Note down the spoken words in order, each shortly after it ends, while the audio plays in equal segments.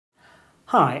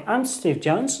Hi, I'm Steve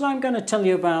Jones and I'm going to tell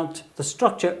you about the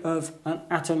structure of an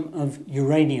atom of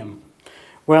uranium.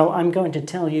 Well, I'm going to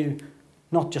tell you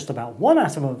not just about one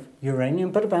atom of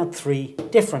uranium, but about three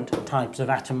different types of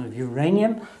atom of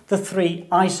uranium, the three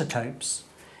isotopes.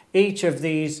 Each of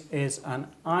these is an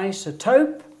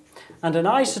isotope, and an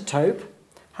isotope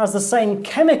has the same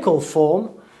chemical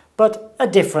form, but a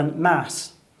different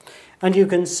mass. And you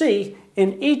can see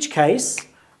in each case,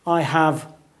 I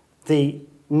have the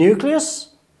nucleus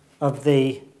of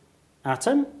the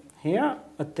atom. Here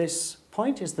at this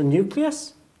point is the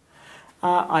nucleus.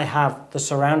 I have the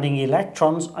surrounding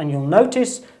electrons, and you'll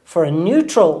notice for a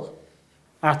neutral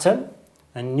atom,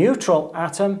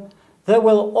 there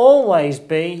will always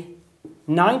be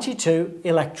 92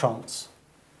 electrons.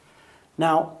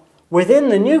 Now, within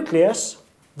the nucleus,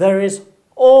 there is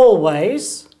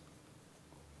always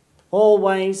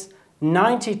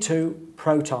 92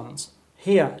 protons.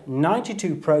 Here,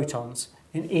 92 protons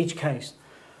in each case.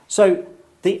 So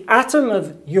the atom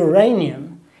of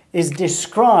uranium is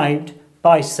described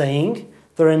by saying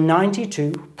there are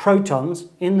 92 protons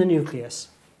in the nucleus.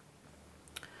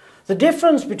 The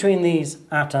difference between these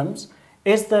atoms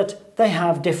is that they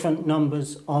have different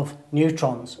numbers of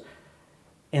neutrons.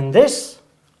 In this,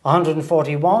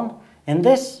 141, in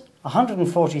this,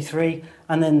 143,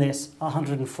 and in this,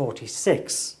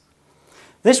 146.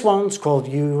 This one's called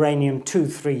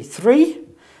uranium-233,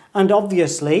 and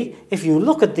obviously, if you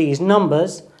look at these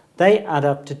numbers, they add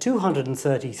up to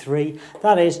 233.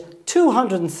 That is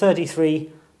 233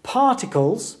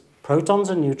 particles, protons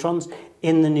and neutrons,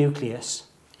 in the nucleus.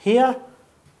 Here,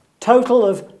 total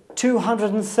of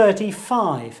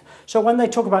 235. So when they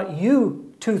talk about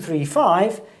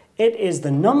U-235, it is the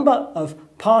number of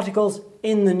particles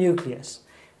in the nucleus.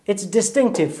 It's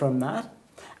distinctive from that.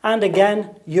 And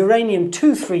again,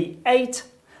 uranium-238,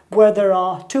 where there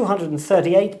are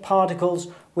 238 particles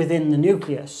within the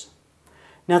nucleus.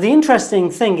 Now the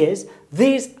interesting thing is,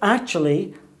 these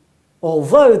actually,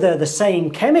 although they're the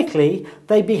same chemically,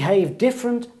 they behave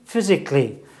different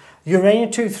physically.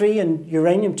 Uranium-233 and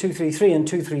uranium-233 and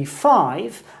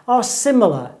 235 are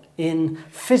similar in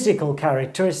physical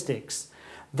characteristics.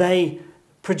 They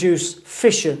produce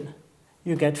fission.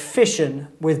 You get fission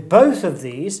with both of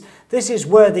these. This is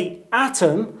where the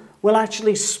atom will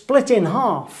actually split in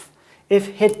half if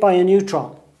hit by a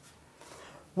neutron.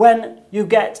 When you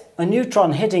get a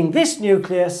neutron hitting this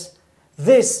nucleus,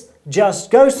 this just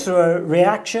goes through a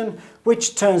reaction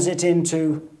which turns it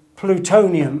into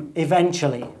plutonium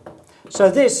eventually. So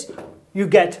this, you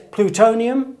get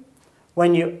plutonium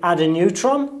when you add a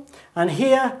neutron, and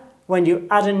here, when you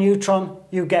add a neutron,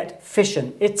 you get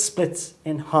fission. It splits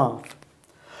in half.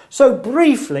 So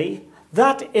briefly,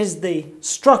 that is the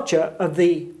structure of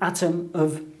the atom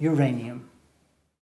of uranium.